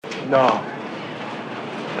No,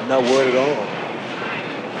 I'm not worried at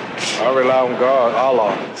all. I rely on God,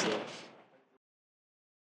 Allah. So.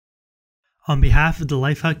 On behalf of the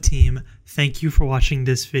Lifehawk team, thank you for watching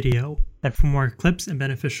this video. And for more clips and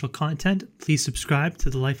beneficial content, please subscribe to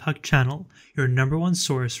the Lifehawk channel, your #1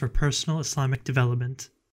 source for personal Islamic development.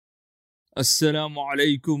 Assalamu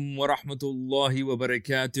alaikum wa rahmatullahi wa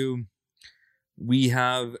barakatuh. We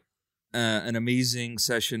have an amazing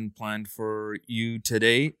session planned for you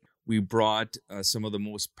today. We brought some of the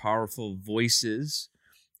most powerful voices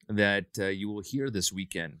that you will hear this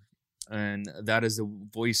weekend. And that is the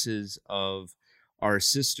voices of our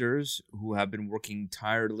sisters who have been working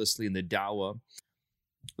tirelessly in the da'wah.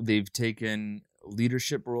 They've taken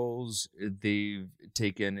leadership roles, they've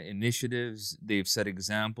taken initiatives, they've set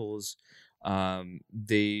examples,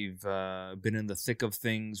 they've been in the thick of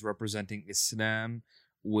things representing Islam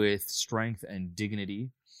with strength and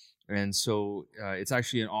dignity. And so it's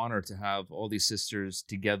actually an honor to have all these sisters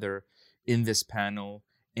together in this panel.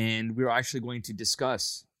 And we're actually going to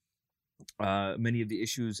discuss many of the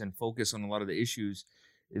issues and focus on a lot of the issues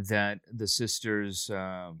that the sisters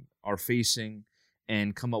are facing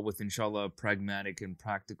and come up with, inshallah, pragmatic and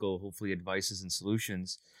practical, hopefully, advices and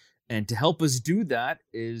solutions. And to help us do that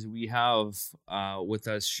is we have with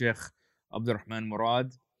us Sheikh Abdurrahman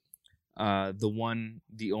Murad, the one,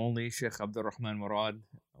 the only Sheikh Abdurrahman Murad,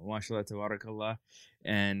 mashallah, tabarakallah.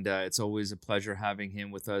 And it's always a pleasure having him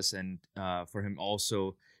with us and for him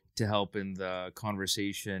also to help in the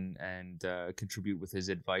conversation and contribute with his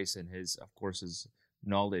advice and his, of course, his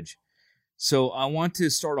knowledge. So I want to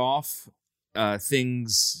start off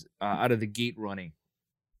things out of the gate running.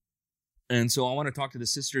 And so I want to talk to the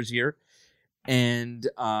sisters here. And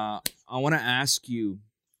I want to ask you,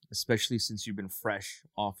 especially since you've been fresh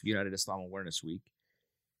off United Islam Awareness Week,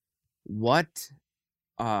 what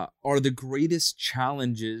are the greatest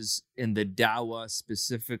challenges in the da'wah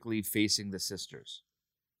specifically facing the sisters?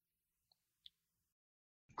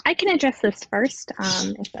 I can address this first,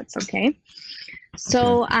 if that's okay.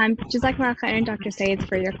 So, Jazakallah khairan, Dr. Sayed,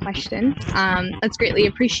 for your question. That's greatly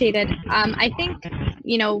appreciated. I think,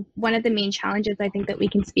 one of the main challenges I think that we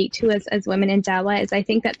can speak to as women in Dawah is I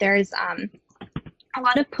think that there's a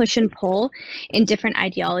lot of push and pull in different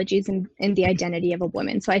ideologies in the identity of a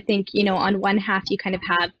woman. So I think, on one half, you kind of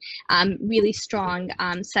have really strong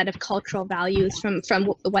set of cultural values from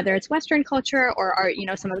whether it's Western culture or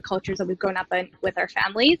some of the cultures that we've grown up in with our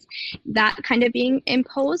families, that kind of being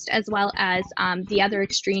imposed, as well as the other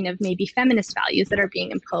extreme of maybe feminist values that are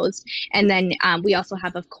being imposed. And then we also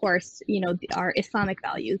have, of course, our Islamic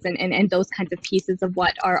values and those kinds of pieces of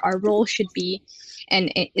what our role should be, and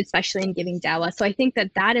especially in giving dawah. So I think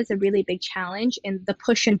that is a really big challenge in the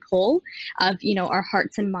push and pull of, our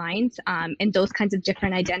hearts and minds, and those kinds of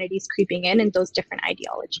different identities creeping in and those different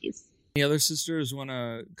ideologies. Any other sisters want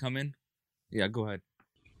to come in? Yeah, go ahead.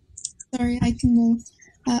 Sorry, I can go.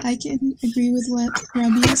 I can agree with what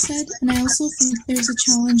Rabia said, and I also think there's a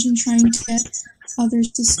challenge in trying to get other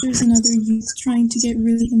sisters and other youth trying to get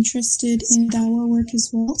really interested in dawah work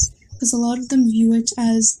as well, because a lot of them view it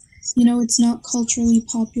as, it's not culturally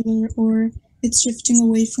popular or it's shifting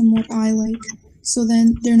away from what I like. So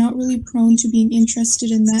then they're not really prone to being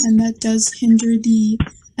interested in that, and that does hinder the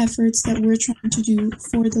efforts that we're trying to do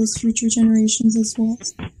for those future generations as well.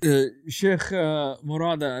 Sheikh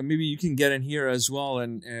Murad, maybe you can get in here as well,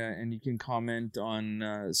 and you can comment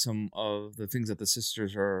on some of the things that the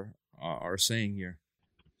sisters are saying here.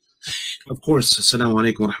 Of course. Assalamu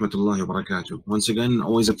alaikum wa rahmatullahi wa barakatuh. Once again,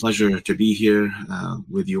 always a pleasure to be here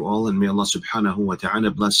with you all, and may Allah subhanahu wa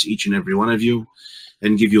ta'ala bless each and every one of you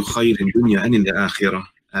and give you khair in dunya and in the akhirah.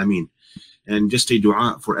 Ameen. And just a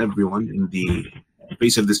dua for everyone in the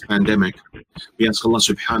face of this pandemic. We ask Allah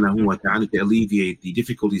subhanahu wa ta'ala to alleviate the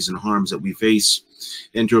difficulties and harms that we face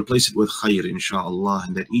and to replace it with khair, inshallah,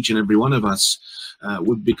 and that each and every one of us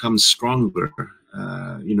would become stronger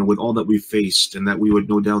with all that we've faced, and that we would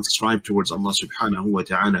no doubt strive towards Allah subhanahu wa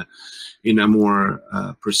ta'ala in a more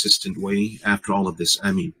persistent way after all of this.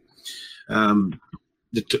 Ameen.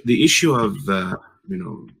 The issue of,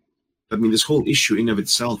 this whole issue in of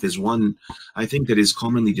itself is one, I think, that is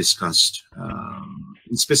commonly discussed.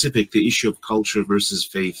 In specific, the issue of culture versus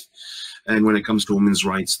faith. And when it comes to women's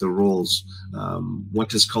rights, the roles, what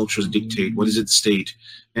does culture dictate? What does it state?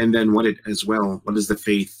 And then what is the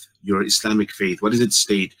faith, your Islamic faith? What does it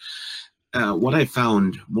state? What I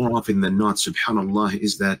found more often than not, subhanAllah,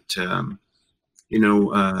 is that,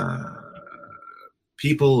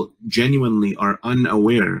 people genuinely are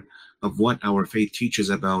unaware of what our faith teaches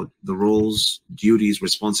about the roles, duties,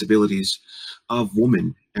 responsibilities of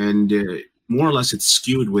women. And more or less it's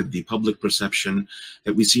skewed with the public perception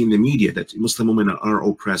that we see in the media, that Muslim women are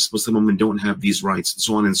oppressed, Muslim women don't have these rights, and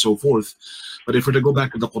so on and so forth. But if we're to go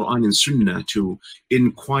back to the Quran and Sunnah to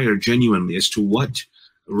inquire genuinely as to what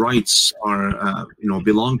rights are,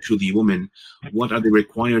 belong to the woman, what are they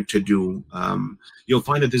required to do, you'll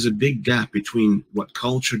find that there's a big gap between what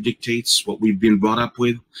culture dictates, what we've been brought up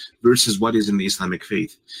with, versus what is in the Islamic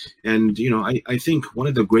faith. And, I think one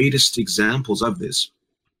of the greatest examples of this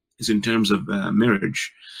is in terms of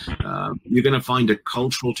marriage. You're going to find a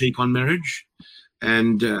cultural take on marriage,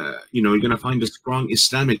 and you're going to find a strong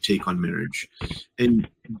Islamic take on marriage. And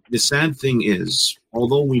the sad thing is,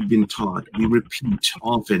 although we've been taught, we repeat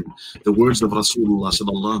often the words of Rasulullah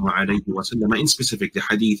sallallahu alayhi wa sallam, in specific the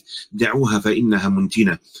hadith, دعوها فإنها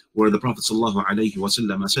منتنة, where the Prophet sallallahu alayhi wa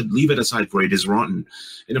sallam said, leave it aside for it is rotten.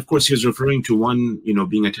 And of course he was referring to one,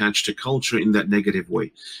 being attached to culture in that negative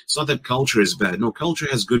way. It's not that culture is bad. No, culture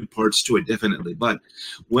has good parts to it, definitely. But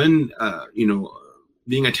when,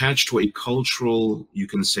 being attached to a cultural, you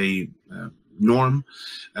can say, norm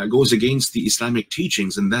goes against the Islamic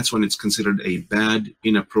teachings, and that's when it's considered a bad,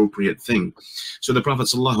 inappropriate thing. So the Prophet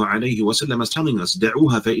ﷺ is telling us,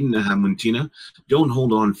 دعوها فإنها منتنة, don't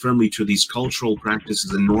hold on firmly to these cultural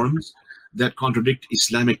practices and norms that contradict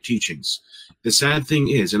Islamic teachings. The sad thing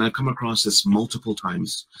is, and I've come across this multiple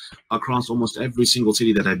times across almost every single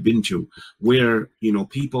city that I've been to, where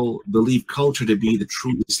people believe culture to be the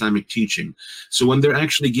true Islamic teaching. So when they're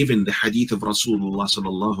actually given the hadith of Rasulullah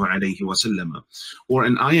sallallahu alayhi wa sallam, or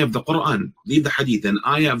an ayah of the Quran, leave the hadith, an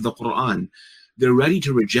ayah of the Quran, they're ready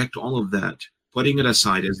to reject all of that, putting it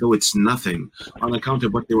aside as though it's nothing, on account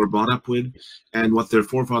of what they were brought up with and what their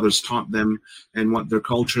forefathers taught them and what their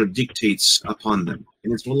culture dictates upon them.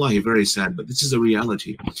 And it's wallahi very sad, but this is a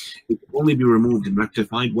reality. It can only be removed and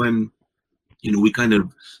rectified when we kind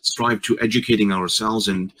of strive to educating ourselves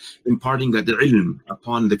and imparting that ilm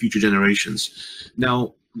upon the future generations.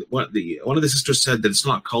 Now, one of the sisters said that it's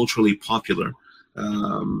not culturally popular.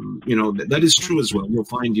 That is true as well. You'll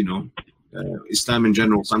find, Islam in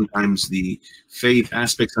general, sometimes the faith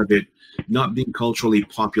aspects of it not being culturally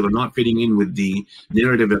popular, not fitting in with the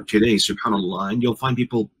narrative of today, subhanAllah. And you'll find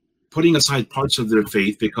people putting aside parts of their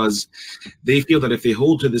faith because they feel that if they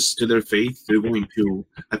hold to their faith, they're going to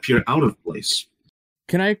appear out of place.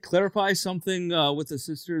 Can I clarify something with the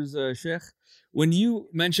sisters, Sheikh? When you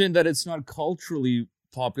mentioned that it's not culturally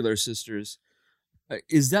popular, sisters,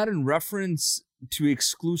 is that in reference to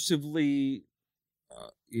exclusively,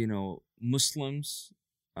 Muslims,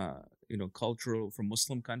 cultural from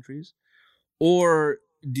Muslim countries, or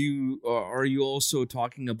are you also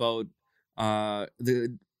talking about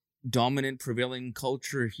the dominant prevailing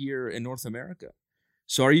culture here in North America?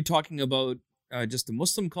 So are you talking about just the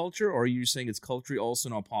Muslim culture, or are you saying it's culturally also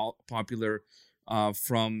not popular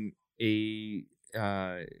from a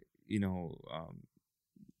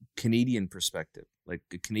Canadian perspective, like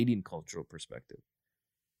a Canadian cultural perspective?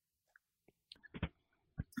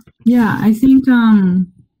 Yeah, I think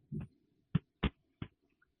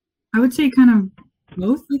I would say kind of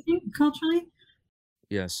both, I think, culturally.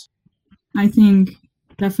 Yes. I think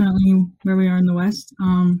definitely where we are in the West.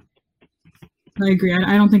 I agree.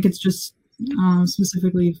 I don't think it's just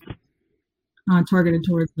specifically targeted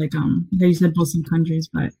towards like you said, Muslim countries,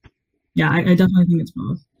 but yeah, I definitely think it's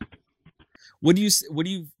both. What do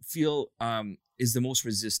you feel is the most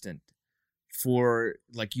resistant for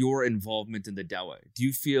like your involvement in the dawah? Do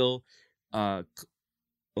you feel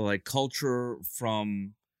like culture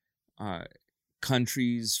from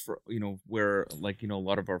countries where a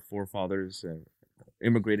lot of our forefathers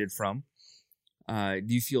immigrated from? Do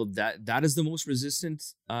you feel that is the most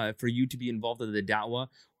resistant for you to be involved in the da'wah,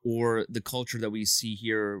 or the culture that we see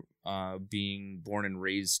here being born and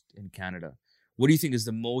raised in Canada? What do you think is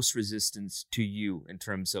the most resistance to you in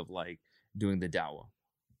terms of like doing the da'wah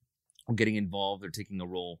or getting involved or taking a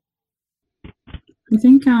role? I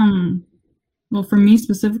think, well, for me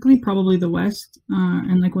specifically, probably the West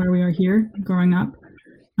and like where we are here growing up.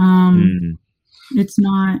 It's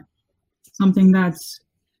not something that's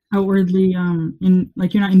outwardly you're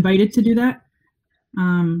not invited to do that.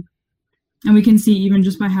 And we can see even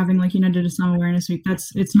just by having like United Islam Awareness Week,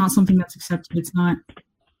 it's not something that's accepted. It's not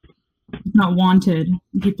wanted.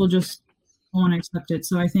 People just don't want to accept it.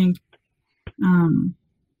 So I think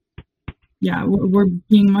we're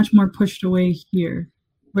being much more pushed away here,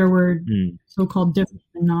 where we're so-called different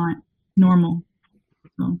and not normal.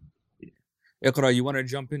 So Iqra, you want to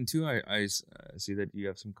jump in too? I see that you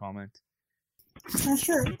have some comment.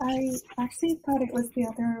 Sure. I actually thought it was the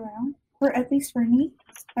other way around, or at least for me,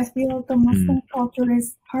 I feel the Muslim culture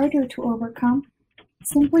is harder to overcome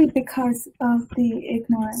simply because of the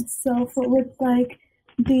ignorance. So with like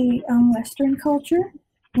the Western culture,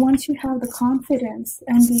 once you have the confidence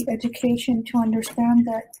and the education to understand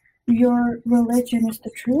that your religion is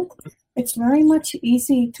the truth, it's very much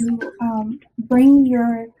easy to bring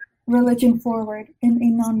your religion forward in a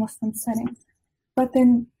non-Muslim setting. But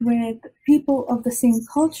then with people of the same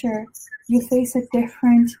culture, you face a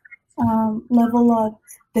different level of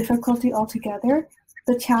difficulty altogether.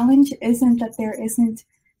 The challenge isn't that there isn't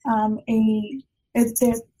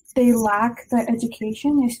that they lack the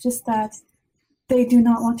education. It's just that they do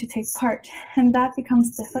not want to take part, and that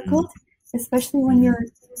becomes difficult, especially when you're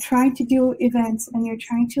trying to do events and you're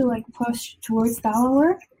trying to like push towards dawah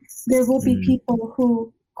work. There will be people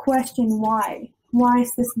who question why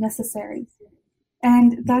is this necessary,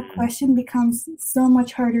 and that question becomes so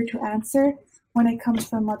much harder to answer when it comes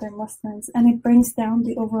from other Muslims, and it brings down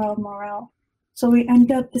the overall morale. So we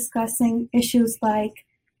end up discussing issues like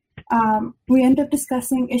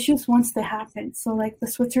once they happen. So like the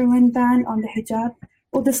Switzerland ban on the hijab,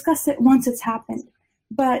 we'll discuss it once it's happened.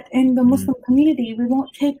 But in the Muslim community, we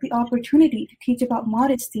won't take the opportunity to teach about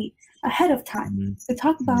modesty ahead of time, to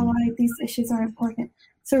talk about why these issues are important.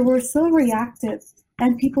 So we're so reactive,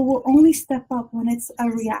 and people will only step up when it's a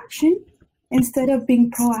reaction instead of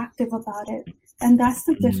being proactive about it. And that's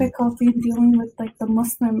the difficulty in dealing with like the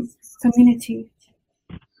Muslim community.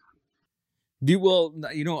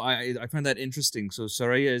 I find that interesting. So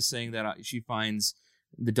Soraya is saying that she finds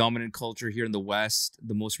the dominant culture here in the West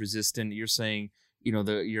the most resistant. You're saying,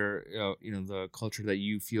 the culture that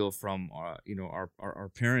you feel from, our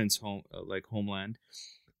parents' home, homeland.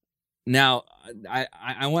 Now,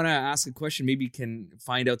 I want to ask a question. Maybe you can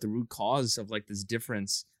find out the root cause of like this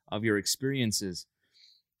difference of your experiences.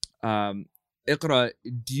 Iqra,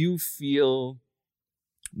 do you feel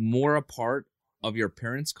more a part of your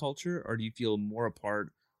parents' culture, or do you feel more a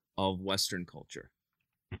part of Western culture?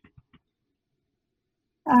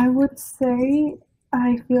 I would say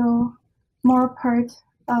I feel more a part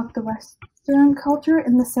of the Western culture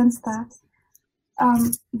in the sense that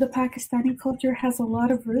the Pakistani culture has a lot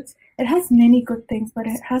of roots. It has many good things, but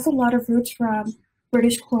it has a lot of roots from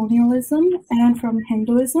British colonialism and from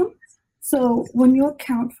Hinduism. So when you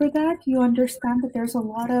account for that, you understand that there's a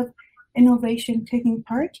lot of innovation taking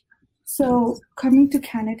part. So coming to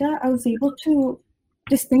Canada, I was able to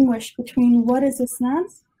distinguish between what is Islam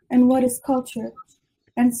and what is culture.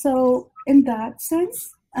 And so in that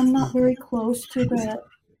sense, I'm not very close to the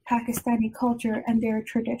Pakistani culture and their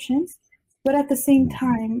traditions. But at the same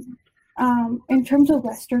time, in terms of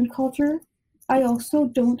Western culture, I also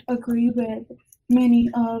don't agree with many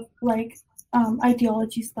of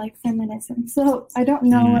ideologies like feminism. So I don't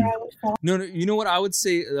know where I would fall. No, you know what I would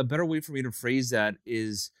say, a better way for me to phrase that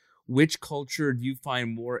is, which culture do you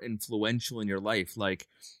find more influential in your life? Like,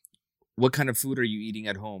 what kind of food are you eating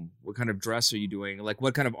at home? What kind of dress are you doing? Like,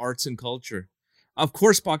 what kind of arts and culture? Of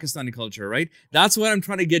course, Pakistani culture, right? That's what I'm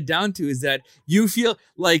trying to get down to, is that you feel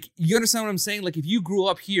like, you understand what I'm saying? Like, if you grew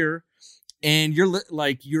up here and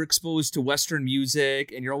you're exposed to Western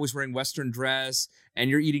music and you're always wearing Western dress and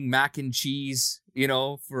you're eating mac and cheese,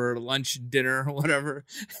 for lunch, dinner, or whatever,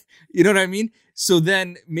 you know what I mean? So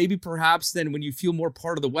then maybe perhaps then when you feel more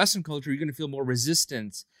part of the Western culture, you're going to feel more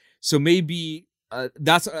resistance. So maybe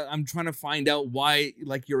that's I'm trying to find out why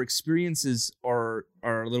like your experiences are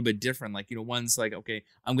a little bit different. Like, one's like, okay,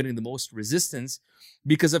 I'm getting the most resistance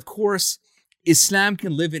because of course Islam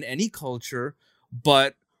can live in any culture,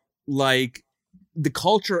 but like the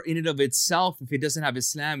culture in and of itself, if it doesn't have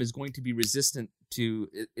Islam, is going to be resistant to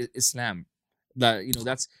Islam.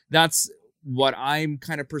 That's what I'm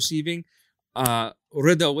kind of perceiving.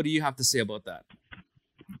 Rida, what do you have to say about that?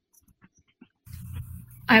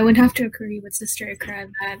 I would have to agree with Sister Iqra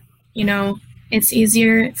that, it's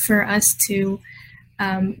easier for us to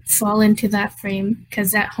fall into that frame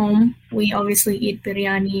because at home, we obviously eat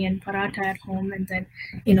biryani and paratha at home. And then,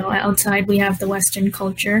 outside we have the Western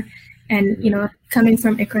culture. And, coming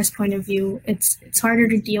from Iqra's point of view, it's harder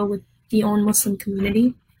to deal with the own Muslim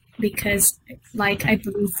community because, like I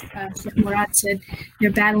believe Murad said,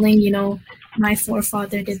 you're battling, my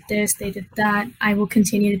forefather did this, they did that, I will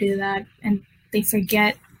continue to do that. And they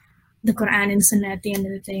forget the Quran and Sunnah at the end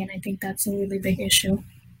of the day, and I think that's a really big issue.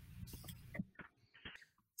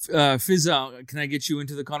 Fiza, can I get you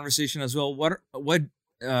into the conversation as well? What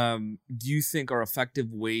do you think are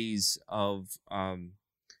effective ways of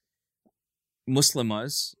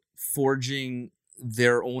Muslims forging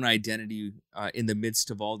their own identity in the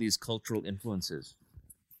midst of all these cultural influences?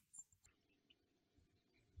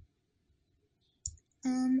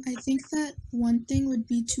 I think that one thing would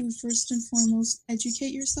be to first and foremost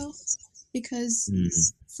educate yourself. because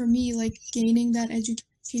for me, like getting that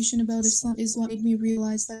education about Islam is what made me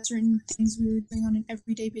realize that certain things we were doing on an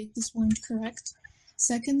everyday basis weren't correct.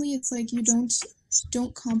 Secondly, it's like you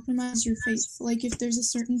don't compromise your faith. Like if there's a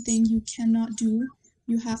certain thing you cannot do,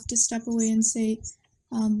 you have to step away and say,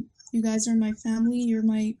 you guys are my family, you're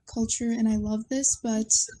my culture, and I love this, but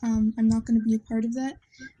I'm not going to be a part of that.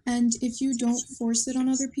 And if you don't force it on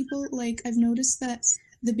other people, like I've noticed that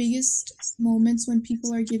the biggest moments when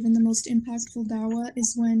people are given the most impactful dawah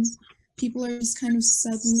is when people are just kind of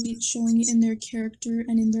subtly showing it in their character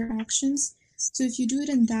and in their actions. So if you do it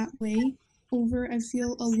in that way over, I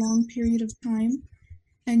feel, a long period of time,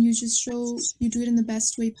 and you do it in the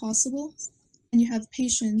best way possible, and you have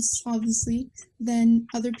patience, obviously, then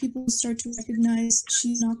other people will start to recognize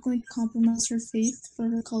she's not going to compromise her faith for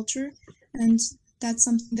her culture, and that's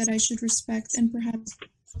something that I should respect and perhaps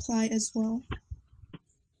apply as well.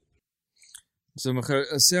 So,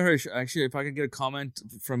 Sarah, actually, if I could get a comment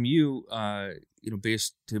from you,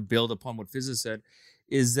 based to build upon what Fizza said,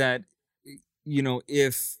 is that,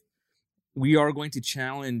 if we are going to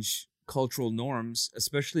challenge cultural norms,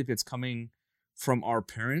 especially if it's coming from our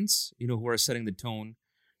parents, who are setting the tone,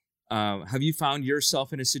 have you found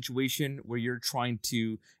yourself in a situation where you're trying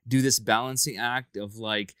to do this balancing act of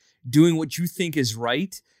like doing what you think is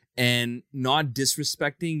right and not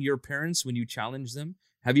disrespecting your parents when you challenge them?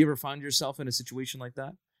 Have you ever found yourself in a situation like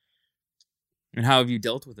that? And how have you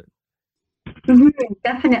dealt with it?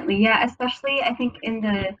 Definitely, yeah. Especially, I think in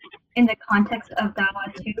the context of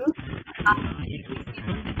dawah too,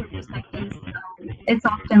 it's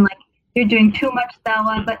often like you're doing too much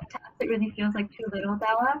dawah, but to us it really feels like too little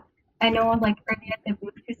dawah. I know, like earlier at the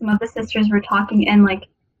booth, some of the sisters were talking, and like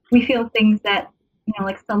we feel things that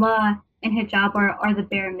like salah and hijab are the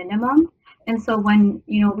bare minimum. And so when,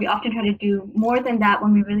 we often try to do more than that,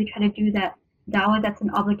 when we really try to do that dawah that's an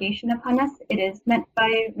obligation upon us, it is met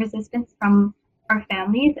by resistance from our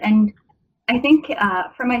families. And I think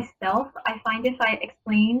for myself, I find if I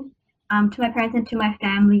explain to my parents and to my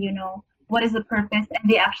family, what is the purpose, and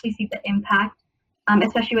they actually see the impact,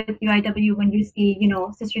 especially with UIW, when you see,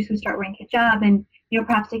 sisters who start wearing hijab and,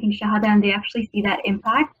 perhaps taking shahada, and they actually see that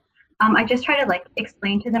impact. I just try to like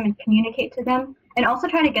explain to them and communicate to them, and also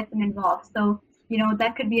try to get them involved. So,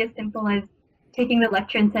 that could be as simple as taking the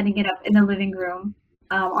lecture and setting it up in the living room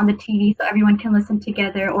on the TV so everyone can listen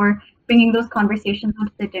together, or bringing those conversations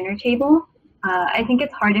onto the dinner table. I think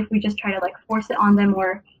it's hard if we just try to like force it on them,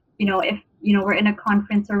 or, if, we're in a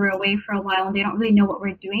conference or we're away for a while and they don't really know what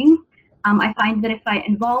we're doing. I find that if I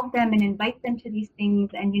involve them and invite them to these things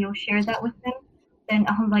and, share that with them, then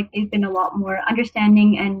like they've been a lot more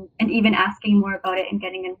understanding and even asking more about it and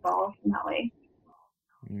getting involved in that way.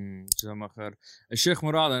 Sheikh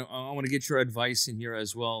Murad, I want to get your advice in here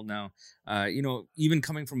as well now. Even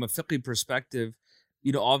coming from a fiqh perspective,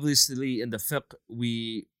 obviously in the fiqh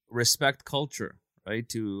we respect culture, right,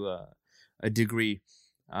 to a degree.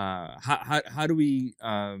 How do we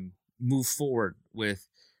move forward with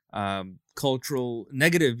cultural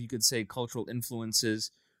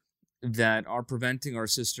influences that are preventing our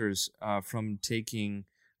sisters from taking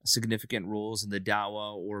significant roles in the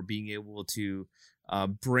da'wah, or being able to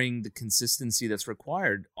bring the consistency that's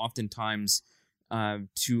required oftentimes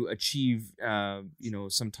to achieve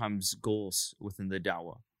sometimes goals within the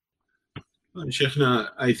da'wah? Shaykhna,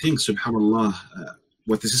 I think, subhanAllah,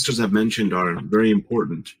 what the sisters have mentioned are very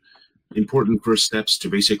important first steps to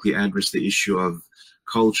basically address the issue of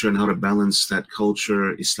culture and how to balance that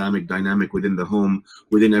culture, Islamic dynamic within the home,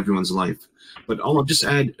 within everyone's life. But I'll just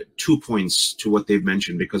add 2 points to what they've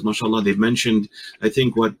mentioned, because mashallah, they've mentioned, I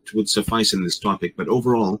think, what would suffice in this topic. But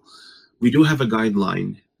overall, we do have a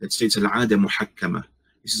guideline that states al-'ada muhakkama.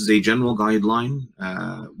 This is a general guideline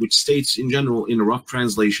which states in general, in a rough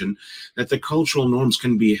translation, that the cultural norms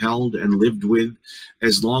can be held and lived with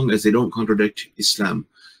as long as they don't contradict Islam.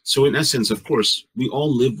 So in essence, of course, we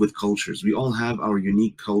all live with cultures. We all have our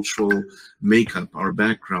unique cultural makeup, our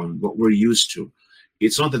background, what we're used to.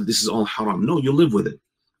 It's not that this is all haram. No, you live with it.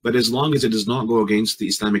 But as long as it does not go against the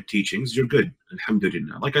Islamic teachings, you're good.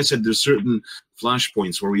 Alhamdulillah. Like I said, there's certain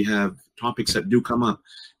flashpoints where we have topics that do come up.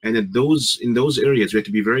 And in those areas, we have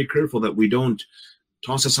to be very careful that we don't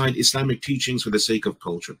toss aside Islamic teachings for the sake of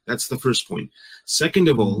culture. That's the first point. Second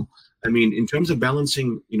of all, I mean, in terms of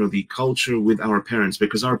balancing, the culture with our parents,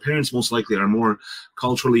 because our parents most likely are more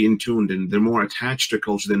culturally in tune and they're more attached to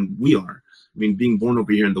culture than we are. I mean, being born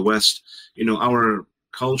over here in the West, our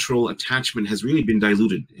cultural attachment has really been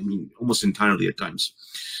diluted, almost entirely at times.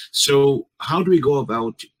 So how do we go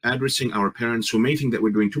about addressing our parents who may think that we're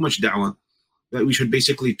doing too much da'wah, that we should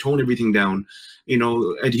basically tone everything down,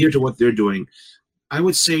 adhere to what they're doing? I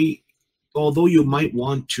would say although you might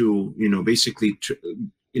want to, basically,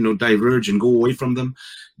 diverge and go away from them,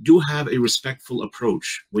 do have a respectful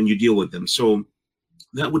approach when you deal with them. So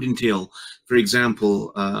that would entail, for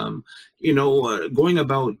example, going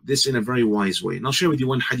about this in a very wise way. And I'll share with you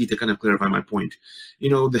one hadith to kind of clarify my point.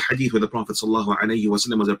 The hadith where the Prophet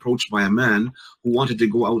ﷺ was approached by a man who wanted to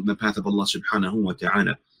go out in the path of Allah subhanahu wa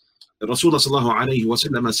ta'ala. Rasulullah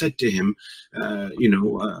ﷺ said to him,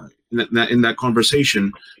 in that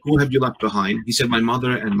conversation, who have you left behind? He said, my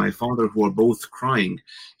mother and my father, who are both crying.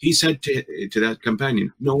 He said to that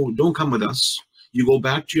companion, no, don't come with us. You go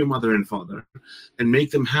back to your mother and father and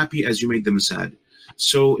make them happy as you made them sad.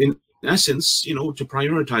 So in essence, to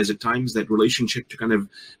prioritize at times that relationship, to kind of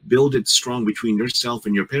build it strong between yourself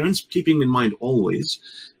and your parents, keeping in mind always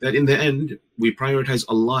that in the end, we prioritize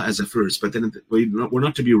Allah as a first, but then we're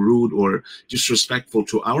not to be rude or disrespectful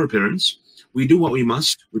to our parents. We do what we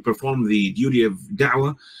must. We perform the duty of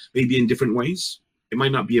da'wah, maybe in different ways. It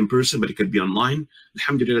might not be in person, but it could be online.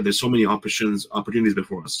 Alhamdulillah, there's so many opportunities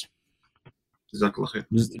before us. Jazakallah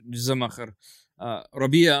khair.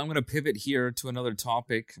 Rabia, I'm going to pivot here to another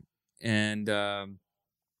topic, and it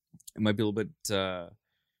might be a little bit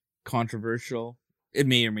controversial. It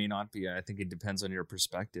may or may not be. I think it depends on your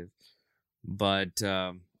perspective. But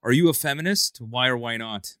are you a feminist? Why or why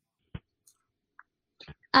not?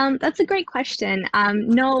 That's a great question.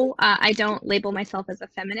 No, I don't label myself as a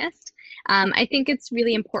feminist. I think it's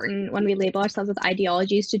really important when we label ourselves with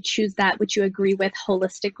ideologies to choose that which you agree with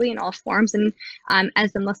holistically in all forms. And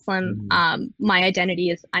as a Muslim, my identity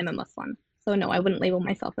is I'm a Muslim. So no, I wouldn't label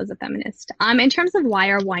myself as a feminist. In terms of why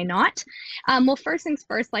or why not, well, first things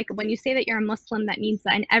first, like when you say that you're a Muslim, that means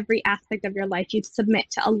that in every aspect of your life, you submit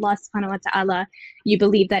to Allah subhanahu wa ta'ala. You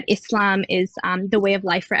believe that Islam is the way of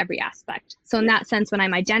life for every aspect. So in that sense, when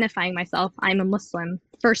I'm identifying myself, I'm a Muslim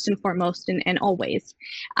first and foremost and always.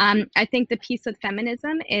 I think the piece with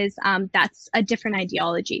feminism is that's a different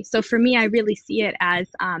ideology. So for me, I really see it as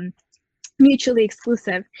mutually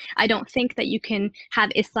exclusive. I don't think that you can have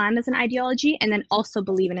Islam as an ideology and then also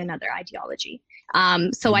believe in another ideology.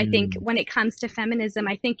 So I think when it comes to feminism,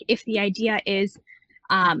 I think if the idea is,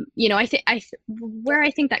 where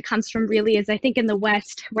I think that comes from really is I think in the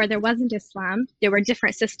West, where there wasn't Islam, there were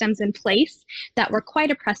different systems in place that were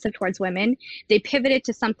quite oppressive towards women. They pivoted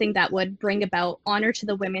to something that would bring about honor to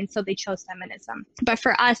the women, so they chose feminism. But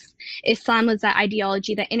for us, Islam was that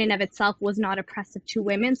ideology that in and of itself was not oppressive to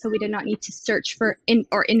women, so we did not need to search for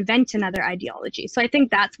or invent another ideology. So I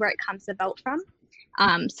think that's where it comes about from.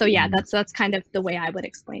 So yeah, that's kind of the way I would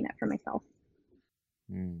explain it for myself.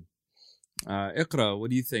 Iqra, what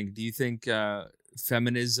do you think? Do you think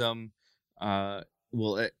feminism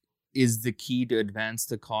is the key to advance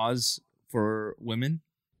the cause for women?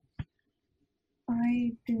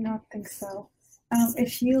 I do not think so.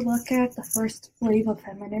 If you look at the first wave of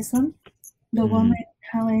feminism, the woman,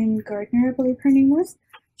 Helen Gardner, I believe her name was,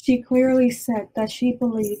 she clearly said that she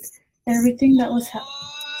believed everything that was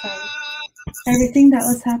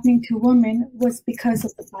happening to women was because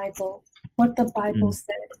of the Bible, what the Bible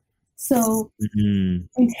said. So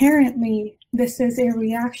inherently, this is a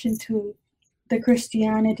reaction to the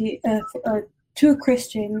Christianity, to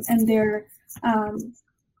Christians and their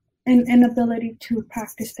inability to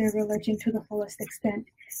practice their religion to the fullest extent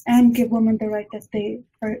and give women the right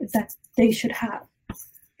that they should have.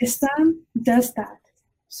 Islam does that.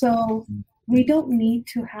 So we don't need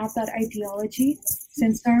to have that ideology,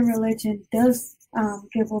 since our religion does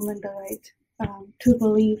give women the right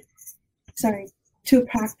to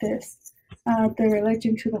practice the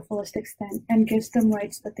religion to the fullest extent and gives them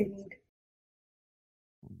rights that they need.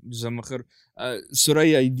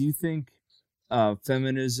 Suraya, do you think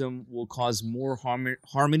feminism will cause more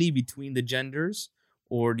harmony between the genders,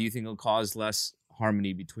 or do you think it'll cause less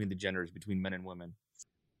harmony between the genders, between men and women?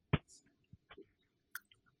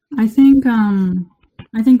 I think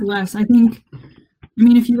less. I mean,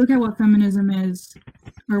 if you look at what feminism is,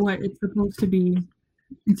 or what it's supposed to be,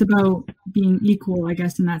 it's about being equal, I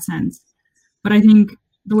guess, in that sense. But I think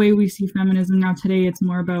the way we see feminism now today, it's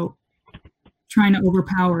more about trying to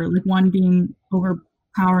overpower, like one being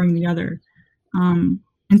overpowering the other. And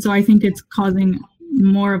so I think it's causing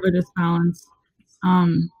more of a disbalance.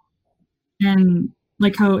 And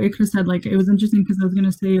like how Iqra said, like, it was interesting because I was going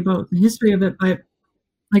to say about the history of it, but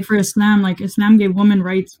like for Islam, like Islam gave women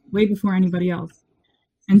rights way before anybody else.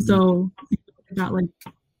 And so that, like,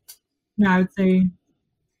 yeah, I would say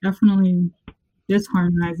definitely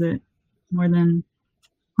disharmonize it more than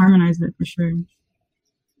harmonize it, for sure.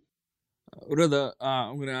 Rida,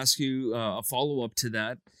 I'm going to ask you a follow-up to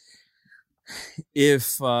that.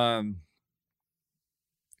 If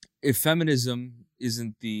feminism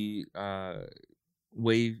isn't the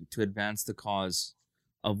way to advance the cause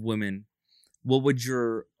of women, what would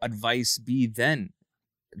your advice be then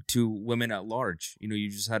to women at large? You know, you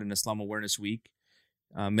just had an Islam Awareness Week,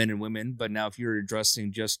 men and women, but now if you're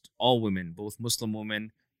addressing just all women, both Muslim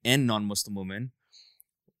women and non-Muslim women,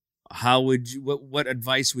 how would you, what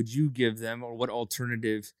advice would you give them, or what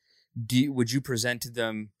alternative would you present to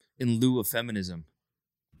them in lieu of feminism?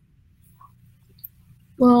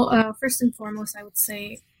 Well, first and foremost, I would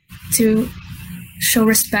say to show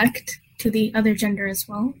respect to the other gender as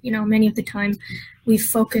well. You know, many of the time we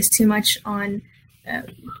focus too much on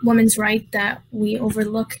women's right that we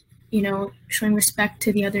overlook, you know, showing respect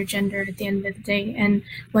to the other gender at the end of the day. And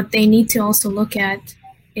what they need to also look at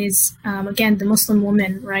is, again, the Muslim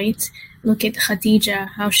woman, right? Look at Khadija,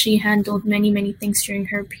 how she handled many, many things during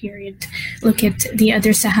her period. Look at the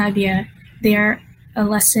other Sahabiya. They are a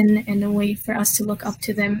lesson and a way for us to look up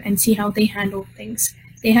to them and see how they handled things.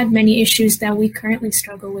 They had many issues that we currently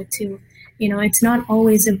struggle with too. You know, it's not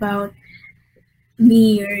always about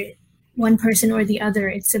me or one person or the other.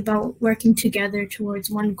 It's about working together towards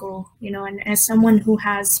one goal, you know, and as someone who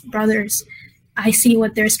has brothers, I see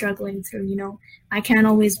what they're struggling through, you know. I can't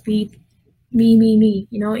always be me,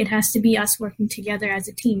 you know. It has to be us working together as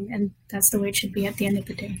a team, and that's the way it should be at the end of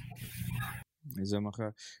the day.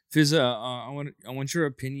 Fiza, I want your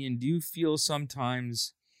opinion. Do you feel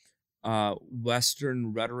sometimes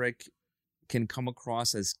Western rhetoric can come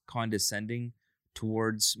across as condescending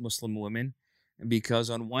towards Muslim women? Because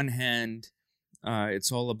on one hand,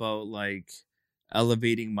 it's all about like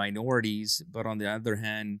elevating minorities, but on the other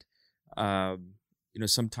hand, you know,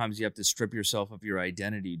 sometimes you have to strip yourself of your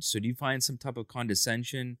identity. So do you find some type of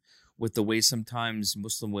condescension with the way sometimes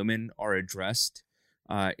Muslim women are addressed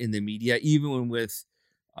in the media, even with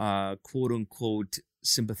quote unquote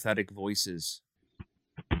sympathetic voices?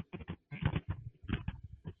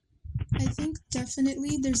 I think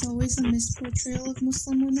definitely there's always a misportrayal of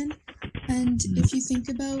Muslim women. And if you think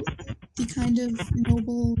about the kind of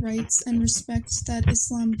noble rights and respect that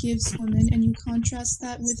Islam gives women, and you contrast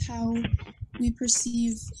that with how we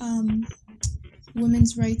perceive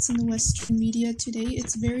women's rights in the Western media today,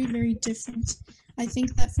 it's very, very different. I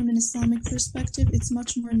think that from an Islamic perspective, it's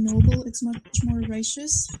much more noble, it's much more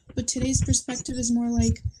righteous, but today's perspective is more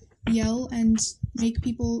like yell and make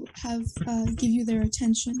people have give you their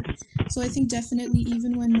attention. So I think definitely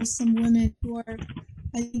even when Muslim women who are,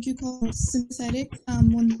 I think you call it sympathetic,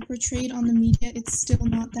 when portrayed on the media, it's still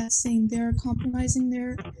not that same. They are compromising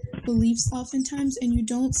their beliefs oftentimes, and you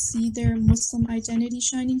don't see their Muslim identity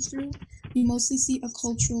shining through. You mostly see a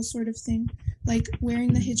cultural sort of thing, like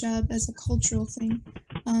wearing the hijab as a cultural thing.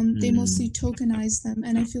 They mostly tokenize them,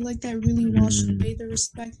 and I feel like that really washed away the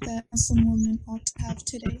respect that Muslim women ought to have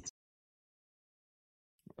today.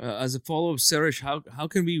 As a follow-up, Sarish, how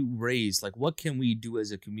can we raise, like, what can we do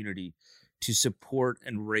as a community to support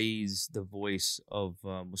and raise the voice of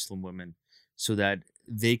Muslim women so that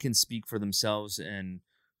they can speak for themselves and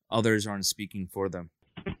others aren't speaking for them?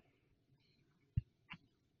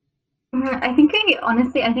 I think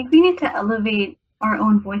we need to elevate our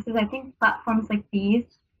own voices. I think platforms like these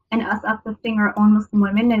and us uplifting our own Muslim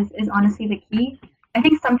women is honestly the key. I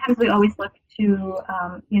think sometimes we always look to,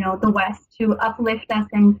 the West to uplift us,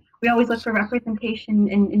 and we always look for representation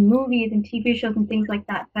in movies and TV shows and things like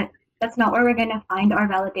that. But that's not where we're going to find our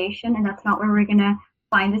validation, and that's not where we're going to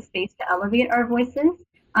find the space to elevate our voices.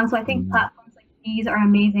 So I think platforms like these are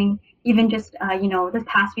amazing. Even just, this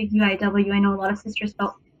past week, UIW, I know a lot of sisters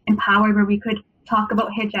felt empowered where we could talk about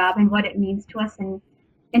hijab and what it means to us and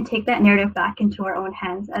take that narrative back into our own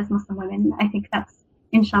hands as Muslim women. I think that's,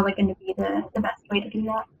 inshallah, going to be the best way to do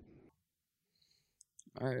that.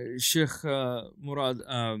 Sheikh Murad,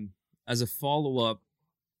 as a follow-up,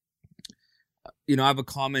 I have a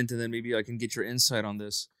comment and then maybe I can get your insight on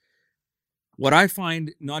this. What I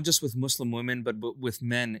find, not just with Muslim women, but with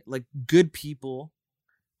men, like good people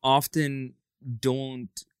often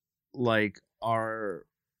are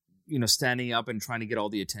standing up and trying to get all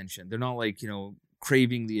the attention. They're not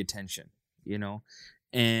craving the attention,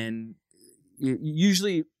 and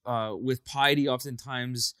usually with piety,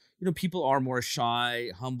 oftentimes, people are more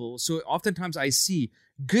shy, humble. So oftentimes I see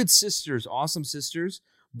good sisters, awesome sisters,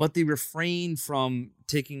 but they refrain from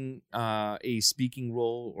taking a speaking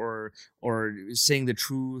role or saying the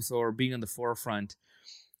truth or being on the forefront.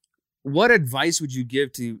 What advice would you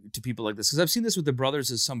give to people like this? Because I've seen this with the brothers,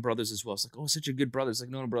 as some brothers as well. It's like, oh, such a good brother. It's like,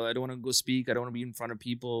 no, brother, I don't want to go speak. I don't want to be in front of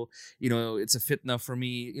people. It's a fitna for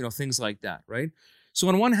me. Things like that, right? So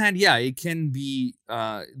on one hand, yeah, it can be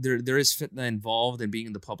there is fitna involved in being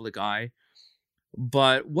in the public eye.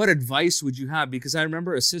 But what advice would you have? Because I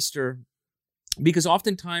remember a sister because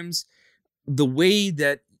oftentimes the way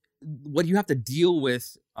that what you have to deal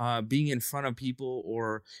with being in front of people,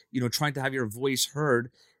 or trying to have your voice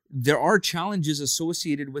heard, there are challenges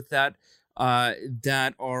associated with that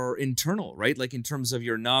that are internal, right? Like in terms of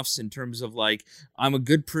your nafs, in terms of like, I'm a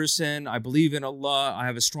good person, I believe in Allah, I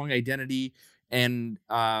have a strong identity, and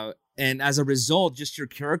as a result, just your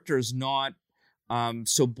character is not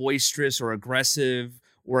so boisterous or aggressive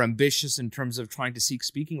or ambitious in terms of trying to seek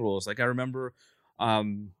speaking roles. Like I remember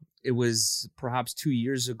it was perhaps 2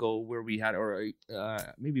 years ago where we had, or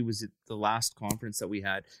maybe it was the last conference that we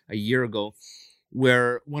had a year ago,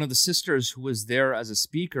 where one of the sisters who was there as a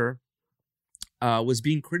speaker was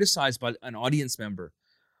being criticized by an audience member,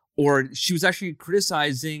 or she was actually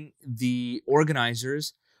criticizing the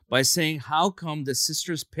organizers by saying, how come the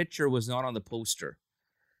sister's picture was not on the poster?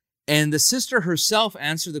 And the sister herself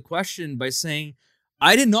answered the question by saying,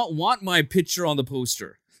 I did not want my picture on the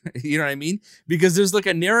poster. You know what I mean? Because there's like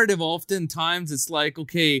a narrative oftentimes, it's like,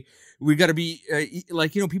 okay, we got to be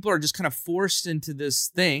people are just kind of forced into this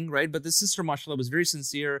thing, right? But this sister, mashallah, was very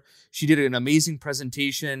sincere. She did an amazing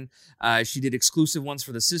presentation. She did exclusive ones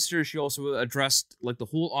for the sisters. She also addressed like the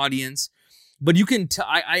whole audience. But you can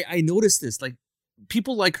I noticed this, like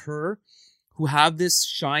people like her who have this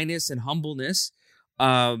shyness and humbleness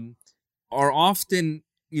are often,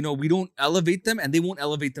 we don't elevate them and they won't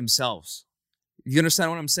elevate themselves. You understand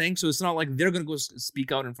what I'm saying? So it's not like they're going to go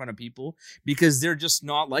speak out in front of people, because they're just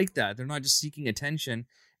not like that. They're not just seeking attention.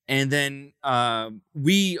 And then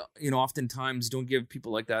we, oftentimes don't give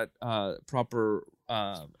people like that proper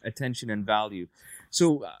attention and value.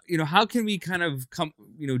 So, how can we kind of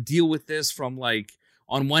deal with this from like,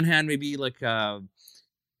 on one hand, maybe like, the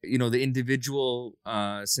individual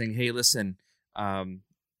saying, hey, listen,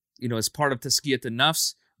 as part of Tazkiyat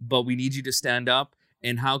an-Nafs, but we need you to stand up.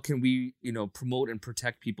 And how can we, promote and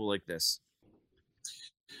protect people like this?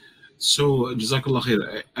 So, Jazakallah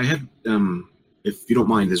khair. I have, if you don't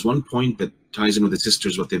mind, there's one point that ties in with the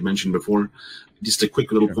sisters, what they've mentioned before. Just a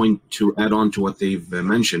quick little point to add on to what they've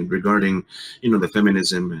mentioned regarding, the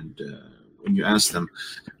feminism, and when you ask them.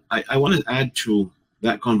 I want to add to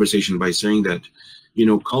that conversation by saying that,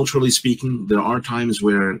 culturally speaking, there are times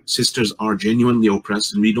where sisters are genuinely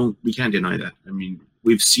oppressed, and we can't deny that. I mean,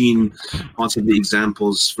 we've seen possibly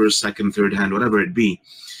examples, first, second, third hand, whatever it be.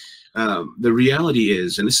 The reality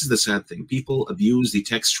is, and this is the sad thing, people abuse the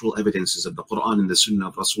textual evidences of the Quran and the Sunnah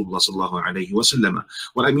of Rasulullah sallallahu alayhi wa sallam.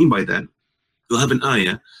 What I mean by that, you'll have an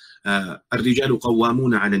ayah, الرجال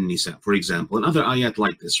قوامون على النساء, for example, another ayat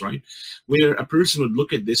like this, right? Where a person would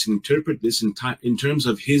look at this and interpret this in terms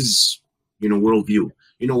of his, worldview.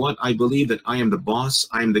 You know what? I believe that I am the boss.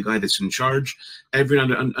 I am the guy that's in charge.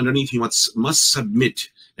 Everyone underneath me must submit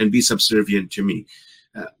and be subservient to me.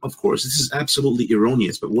 Of course, this is absolutely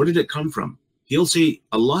erroneous. But where did it come from? He'll say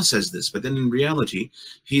Allah says this, but then in reality,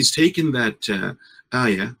 he's taken that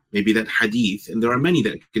ayah, maybe that hadith, and there are many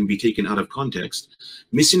that can be taken out of context,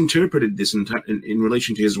 misinterpreted this in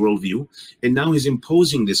relation to his worldview, and now he's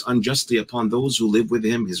imposing this unjustly upon those who live with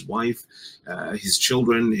him, his wife, his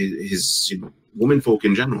children, his womenfolk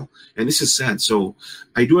in general. And this is sad. So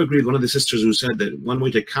I do agree with one of the sisters who said that one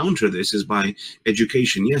way to counter this is by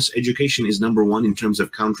education. Yes, education is number one in terms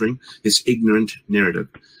of countering this ignorant narrative.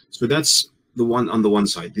 So that's the one on the one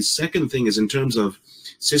side. The second thing is in terms of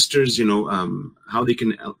sisters, how they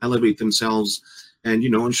can elevate themselves and,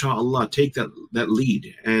 inshallah, take that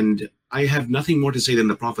lead. And I have nothing more to say than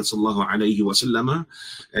the Prophet sallallahu alaihi wasallam,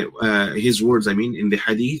 his words, in the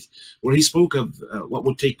hadith, where he spoke of what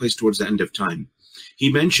would take place towards the end of time.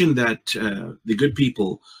 He mentioned that the good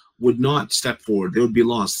people would not step forward. They would be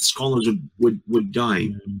lost. The scholars would die.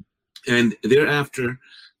 And thereafter,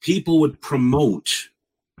 people would promote.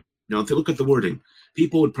 Now, if you look at the wording,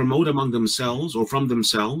 people would promote among themselves or from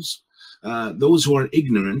themselves those who are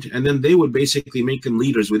ignorant, and then they would basically make them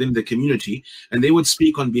leaders within the community, and they would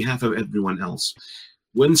speak on behalf of everyone else.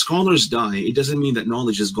 When scholars die, it doesn't mean that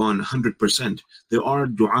knowledge is gone 100%. There are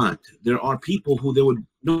du'at. There are people who they would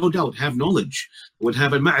no doubt have knowledge, would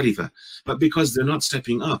have a ma'rifah, but because they're not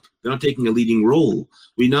stepping up, they're not taking a leading role,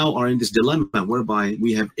 we now are in this dilemma whereby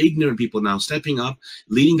we have ignorant people now stepping up,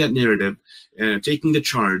 leading that narrative, taking the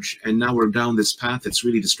charge, and now we're down this path that's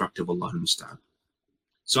really destructive, Allah understand.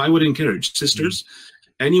 So I would encourage sisters,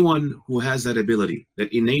 anyone who has that ability,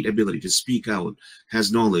 that innate ability to speak out,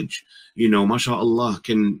 has knowledge, mashallah,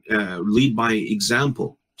 can lead by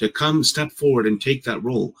example, to come step forward and take that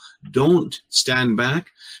role. Don't stand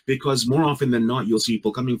back, because more often than not, you'll see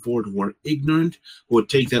people coming forward who are ignorant, who would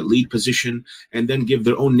take that lead position and then give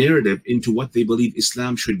their own narrative into what they believe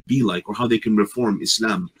Islam should be like or how they can reform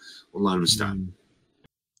Islam. Allah understand.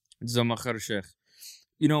 Jazakallah khair, Sheikh.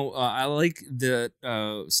 You know, I like the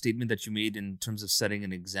statement that you made in terms of setting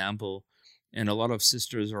an example. And a lot of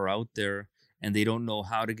sisters are out there and they don't know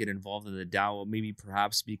how to get involved in the dawah, maybe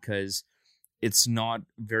perhaps because it's not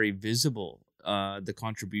very visible, the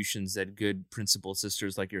contributions that good principal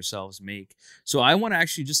sisters like yourselves make. So I want to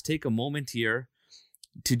actually just take a moment here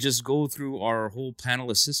to just go through our whole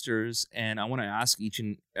panel of sisters, and I want to ask each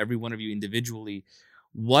and every one of you individually,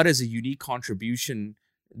 what is a unique contribution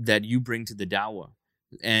that you bring to the dawah?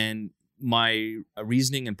 And my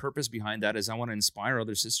reasoning and purpose behind that is I want to inspire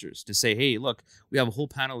other sisters to say, hey, look, we have a whole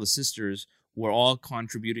panel of sisters. We're all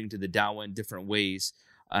contributing to the dawah in different ways.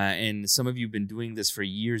 And some of you have been doing this for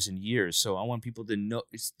years and years. So I want people to know,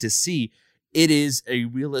 to see it is a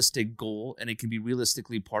realistic goal and it can be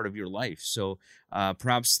realistically part of your life. So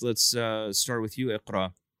perhaps let's start with you,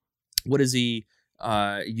 Iqra. What is the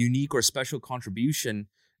unique or special contribution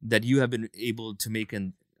that you have been able to make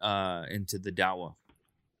into the dawah?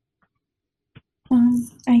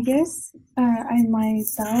 I guess my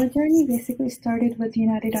dawah journey basically started with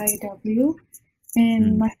United IAW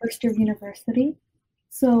in my first year of university.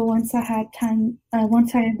 So once I had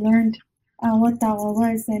learned what dawah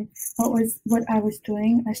was and what I was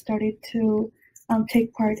doing, I started to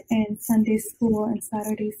take part in Sunday school and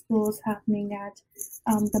Saturday schools happening at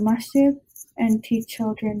the masjid and teach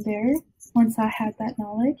children there once I had that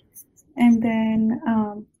knowledge. And then,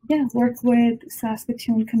 work with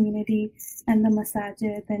Saskatoon community and the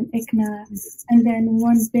masajid and ICNA. And then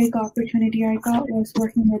one big opportunity I got was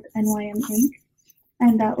working with NYM Inc.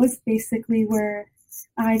 And that was basically where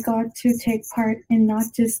I got to take part in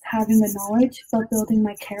not just having the knowledge, but building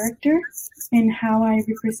my character in how I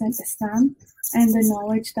represent Islam and the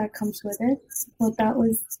knowledge that comes with it. So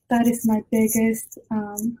that is my biggest,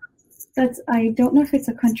 I don't know if it's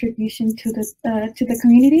a contribution to the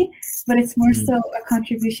community, but it's more so a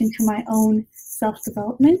contribution to my own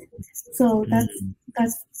self-development. So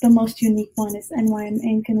that's the most unique one is NYM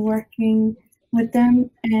Inc. and working with them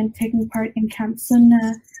and taking part in Camp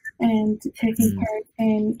Sunnah and taking part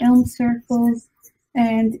in Ilm circles.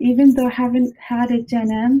 And even though I haven't had a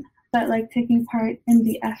Janam, but like taking part in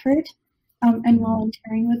the effort and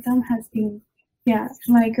volunteering with them has been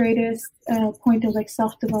my greatest point of like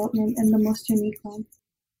self-development and the most unique one.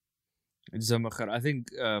 I think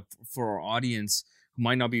for our audience who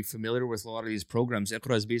might not be familiar with a lot of these programs,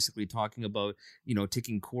 Iqra is basically talking about,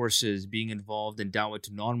 taking courses, being involved in dawah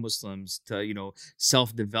to non-Muslims, to,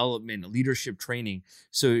 self-development, leadership training.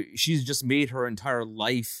 So she's just made her entire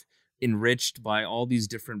life enriched by all these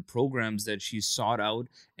different programs that she's sought out,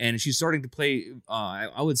 and she's starting to play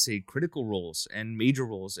I would say critical roles and major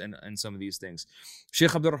roles in some of these things.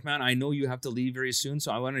 Sheikh Abdul Rahman, I know you have to leave very soon,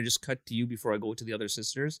 so I want to just cut to you before I go to the other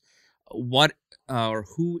sisters. What or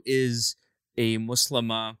who is a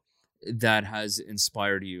Muslimah that has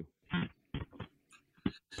inspired you?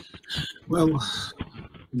 Well,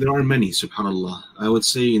 there are many, subhanAllah. I would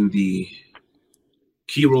say in the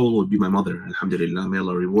key role would be my mother, alhamdulillah. May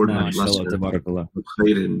Allah reward her and bless her with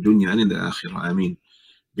khair in dunya and in the akhirah. I mean,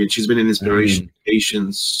 she's been an inspiration,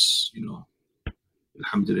 patience,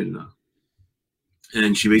 alhamdulillah.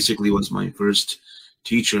 And she basically was my first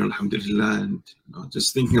teacher, alhamdulillah. And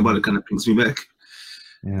just thinking about it kind of brings me back.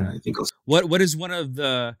 I think also. What is one of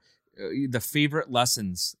the favorite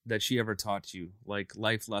lessons that she ever taught you, like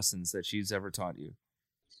life lessons that she's ever taught you?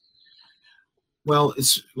 Well,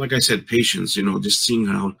 it's like I said, patience, just seeing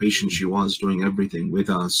her, how patient she was doing everything with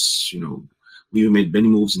us. We made many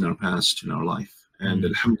moves in our past, in our life. And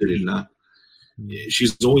alhamdulillah,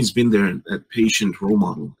 she's always been there, that patient role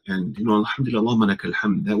model. And, alhamdulillah, Allahumma lakal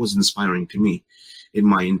hamd, that was inspiring to me in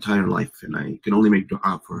my entire life. And I can only make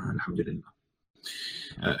dua for her, alhamdulillah.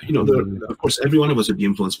 Of course, every one of us would be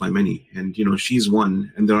influenced by many. And, she's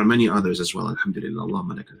one. And there are many others as well, alhamdulillah,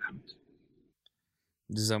 Allahumma lakal hamd.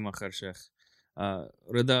 Jazakallah khair, Sheikh.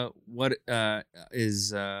 Rida, what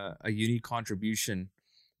is a unique contribution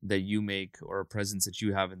that you make or a presence that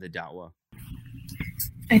you have in the da'wah?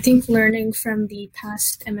 I think learning from the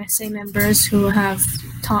past MSA members who have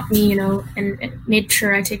taught me, and made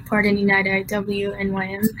sure I take part in United IW and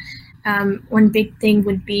NYM. One big thing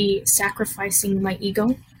would be sacrificing my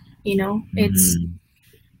ego.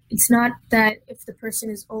 It's not that if the person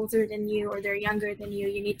is older than you or they're younger than you,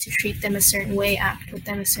 you need to treat them a certain way, act with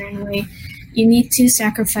them a certain way. You need to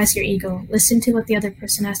sacrifice your ego. Listen to what the other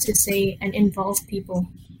person has to say and involve people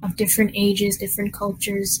of different ages, different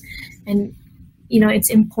cultures. And, it's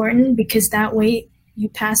important because that way you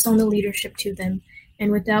pass on the leadership to them.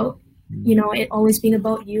 And without, it always being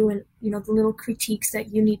about you and, the little critiques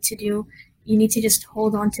that you need to do, you need to just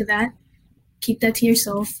hold on to that keep that to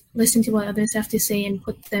yourself, listen to what others have to say, and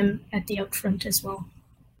put them at the upfront as well.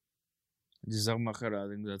 Jazakumullah khair. I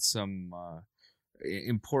think that's some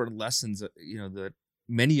important lessons that, that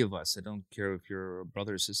many of us, I don't care if you're a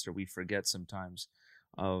brother or sister, we forget sometimes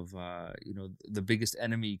of, the biggest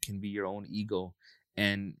enemy can be your own ego.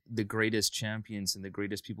 And the greatest champions and the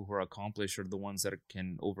greatest people who are accomplished are the ones that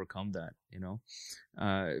can overcome that,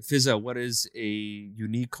 Fiza, what is a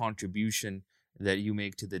unique contribution that you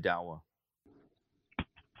make to the dawah?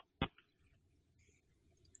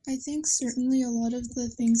 I think certainly a lot of the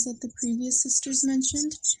things that the previous sisters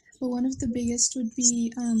mentioned, but one of the biggest would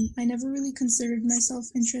be I never really considered myself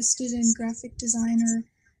interested in graphic design or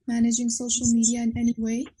managing social media in any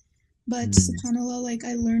way. But subhanAllah, like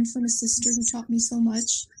I learned from a sister who taught me so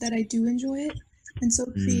much that I do enjoy it. And so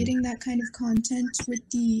creating that kind of content with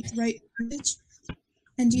the right message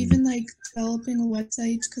and even like developing a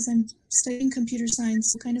website, because I'm studying computer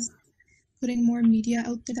science, so kind of putting more media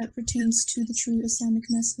out there that pertains to the true Islamic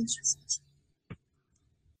message.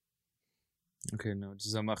 Okay, no,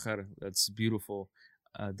 Jazakumullah khair. That's beautiful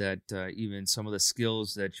that even some of the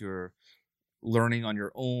skills that you're learning on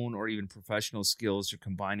your own or even professional skills, you're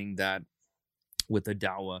combining that with the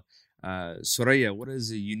dawah. Soraya, what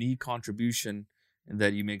is a unique contribution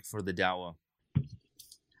that you make for the dawah?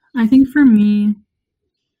 I think for me,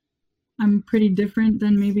 I'm pretty different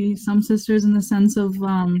than maybe some sisters in the sense of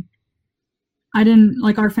I didn't,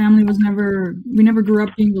 like, our family was we never grew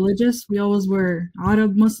up being religious. We always were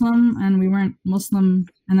Arab Muslim, and we weren't Muslim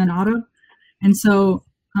and then Arab. And so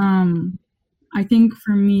I think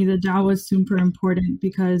for me, the dawah is super important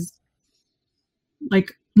because,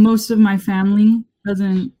 like, most of my family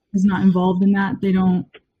is not involved in that. They don't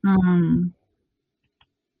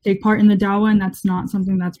take part in the dawah, and that's not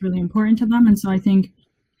something that's really important to them. And so I think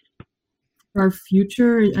for our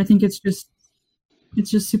future, I think it's just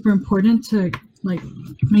super important to like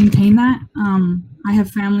maintain that. I have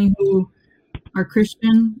family who are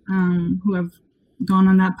Christian, who have gone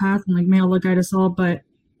on that path, and like may Allah guide us all. But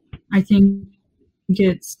I think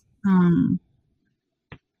it's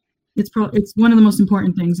one of the most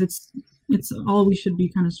important things. It's all we should be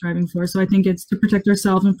kind of striving for. So I think it's to protect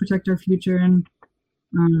ourselves and protect our future, and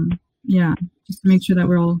just to make sure that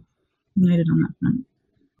we're all united on that front.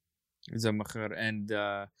 And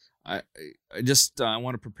I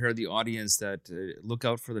want to prepare the audience that look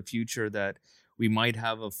out for the future that we might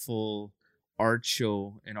have a full art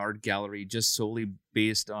show and art gallery just solely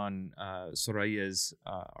based on Soraya's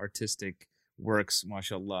artistic works,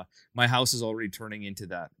 mashallah. My house is already turning into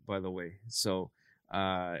that, by the way. So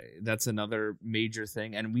that's another major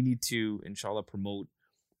thing. And we need to, inshallah, promote,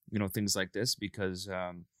 things like this because,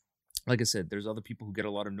 like I said, there's other people who get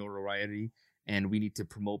a lot of notoriety, and we need to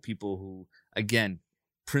promote people who, again,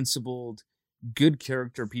 principled, good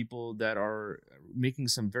character people that are making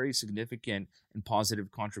some very significant and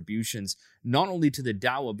positive contributions, not only to the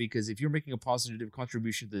dawah, because if you're making a positive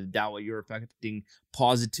contribution to the dawah, you're affecting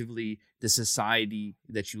positively the society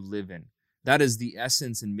that you live in. That is the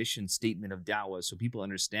essence and mission statement of dawah. So people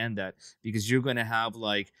understand that, because you're going to have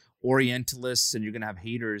like Orientalists and you're going to have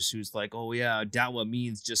haters who's like, oh yeah, dawah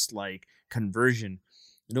means just like conversion.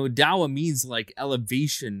 Dawah means like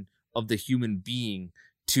elevation of the human being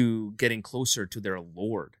to getting closer to their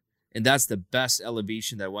Lord. And that's the best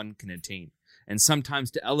elevation that one can attain. And sometimes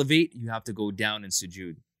to elevate, you have to go down in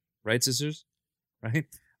sujood. Right, sisters? Right?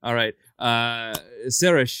 All right.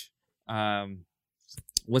 Sarish,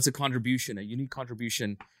 what's a unique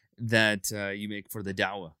contribution that you make for the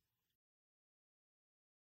dawah?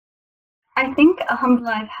 I think,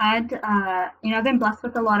 alhamdulillah, I've been blessed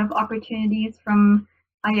with a lot of opportunities from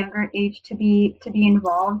a younger age to be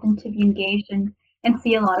involved and to be engaged and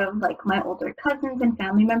see a lot of like my older cousins and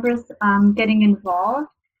family members getting involved.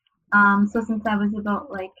 So since I was about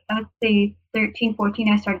I would say 13, 14,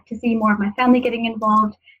 I started to see more of my family getting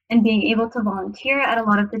involved and being able to volunteer at a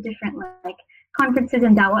lot of the different conferences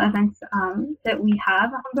and dawah events that we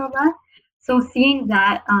have, alhamdulillah. So seeing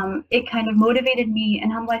that, it kind of motivated me,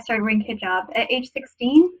 and alhamdulillah, I started wearing hijab at age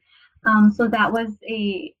 16. So that was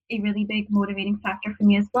a really big motivating factor for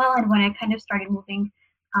me as well. And when I kind of started moving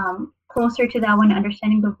closer to that one,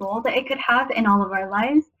 understanding the role that it could have in all of our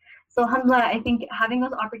lives. So alhamdulillah, I think having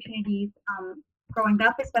those opportunities growing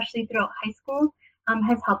up, especially throughout high school,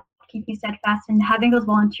 has helped keep me steadfast. And having those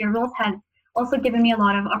volunteer roles has also given me a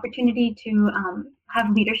lot of opportunity to have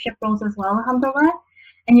leadership roles as well, alhamdulillah.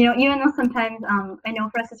 And even though sometimes I know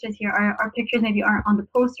for us sisters here, our pictures maybe aren't on the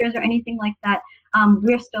posters or anything like that,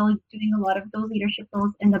 we're still doing a lot of those leadership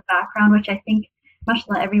roles in the background, which I think,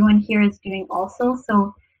 mashallah, everyone here is doing also.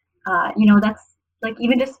 So, that's like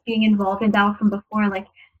even just being involved in dawah from before, like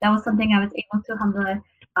that was something I was able to, alhamdulillah,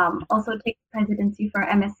 also take the presidency for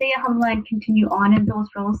MSA, alhamdulillah, and continue on in those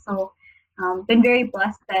roles. So been very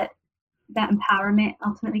blessed that empowerment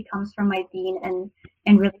ultimately comes from my deen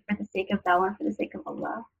and really for the sake of dawah and for the sake of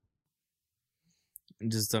Allah.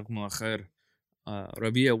 Jazakumullah khair.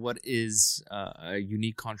 Rabia, what is a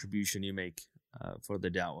unique contribution you make for the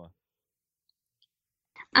da'wah?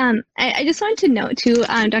 I just wanted to note too,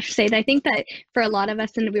 Dr. Said, I think that for a lot of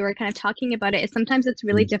us, and we were kind of talking about it, is sometimes it's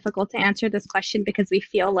really difficult to answer this question because we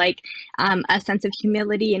feel like a sense of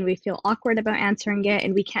humility and we feel awkward about answering it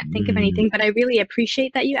and we can't think of anything. But I really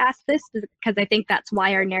appreciate that you asked this because I think that's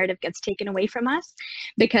why our narrative gets taken away from us,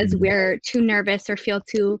 because we're too nervous or feel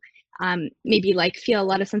too maybe like feel a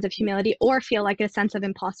lot of sense of humility or feel like a sense of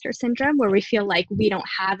imposter syndrome where we feel like we don't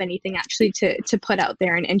have anything actually to put out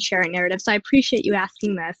there and share a narrative. So I appreciate you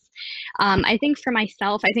asking this. I think for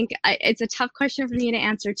myself, I think it's a tough question for me to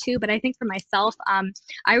answer too, but I think for myself,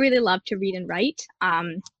 I really love to read and write.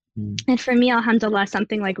 And for me, alhamdulillah,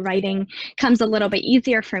 something like writing comes a little bit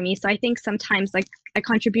easier for me. So I think sometimes like a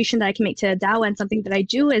contribution that I can make to dawah and something that I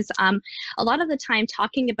do is a lot of the time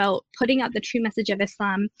talking about putting out the true message of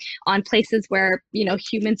Islam on places where, you know,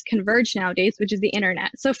 humans converge nowadays, which is the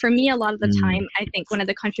internet. So for me, a lot of the time, I think one of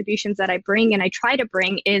the contributions that I bring and I try to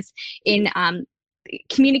bring is in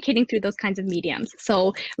communicating through those kinds of mediums.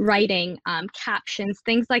 So writing, captions,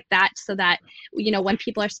 things like that, so that, you know, when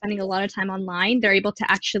people are spending a lot of time online, they're able to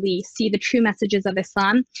actually see the true messages of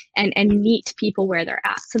Islam and meet people where they're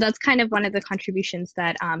at. So that's kind of one of the contributions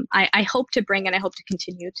that I hope to bring and I hope to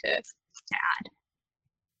continue to add.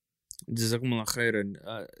 Jazakumullah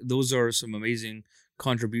khairan. Those are some amazing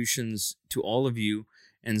contributions to all of you.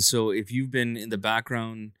 And so if you've been in the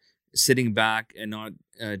background, sitting back and not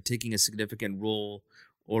taking a significant role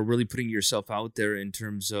or really putting yourself out there in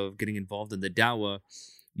terms of getting involved in the da'wah,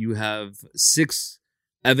 you have 6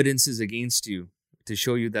 evidences against you to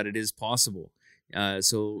show you that it is possible.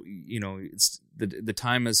 So, you know, it's the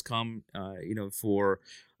time has come, you know, for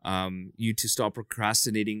you to stop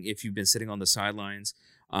procrastinating if you've been sitting on the sidelines.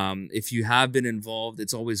 If you have been involved,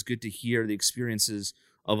 it's always good to hear the experiences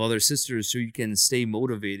of other sisters so you can stay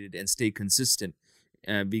motivated and stay consistent.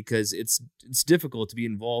 Because it's difficult to be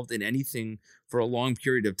involved in anything for a long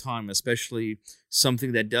period of time, especially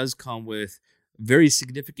something that does come with very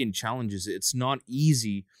significant challenges. It's not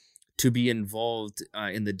easy to be involved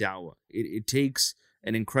in the da'wah. It takes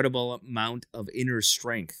an incredible amount of inner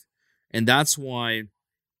strength. And that's why,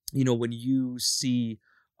 you know, when you see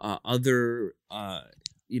other,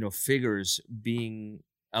 you know, figures being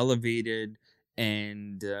elevated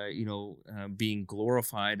and, you know, being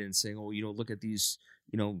glorified and saying, oh, you know, look at these,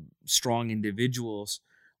 you know, strong individuals,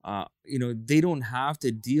 you know, they don't have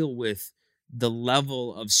to deal with the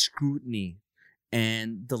level of scrutiny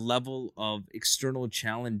and the level of external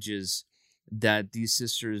challenges that these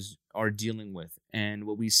sisters are dealing with. And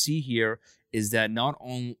what we see here is that not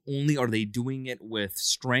only are they doing it with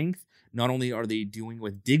strength, not only are they doing it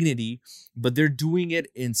with dignity, but they're doing it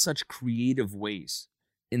in such creative ways,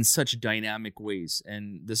 in such dynamic ways.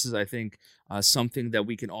 And this is, I think, something that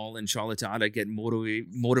we can all, inshallah ta'ala, get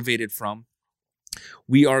motivated from.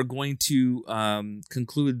 We are going to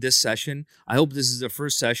conclude this session. I hope this is the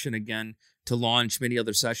first session, again, to launch many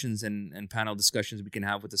other sessions and panel discussions we can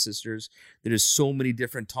have with the sisters. There is so many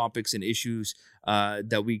different topics and issues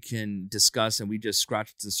that we can discuss, and we just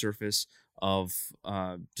scratched the surface of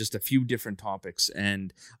just a few different topics.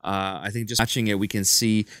 And I think just watching it, we can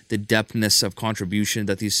see the depthness of contribution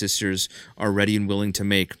that these sisters are ready and willing to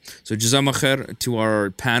make. So Jazakumullah khair to our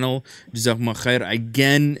panel. Jazakumullah khair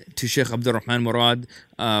again to Sheikh Abdul Rahman Murad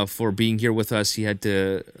for being here with us. He had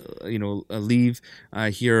to, you know, leave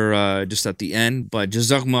here just at the end. But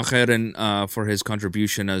Jazakumullah khairan for his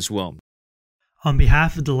contribution as well. On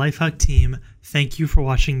behalf of the Lifehawk team, thank you for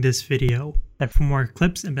watching this video. And for more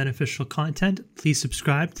clips and beneficial content, please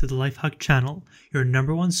subscribe to the Lifehawk channel, your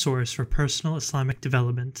 #1 source for personal Islamic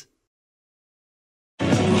development.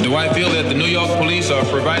 Do I feel that the New York police are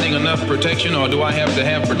providing enough protection, or do I have to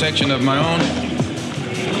have protection of my own?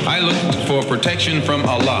 I look for protection from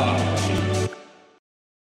Allah.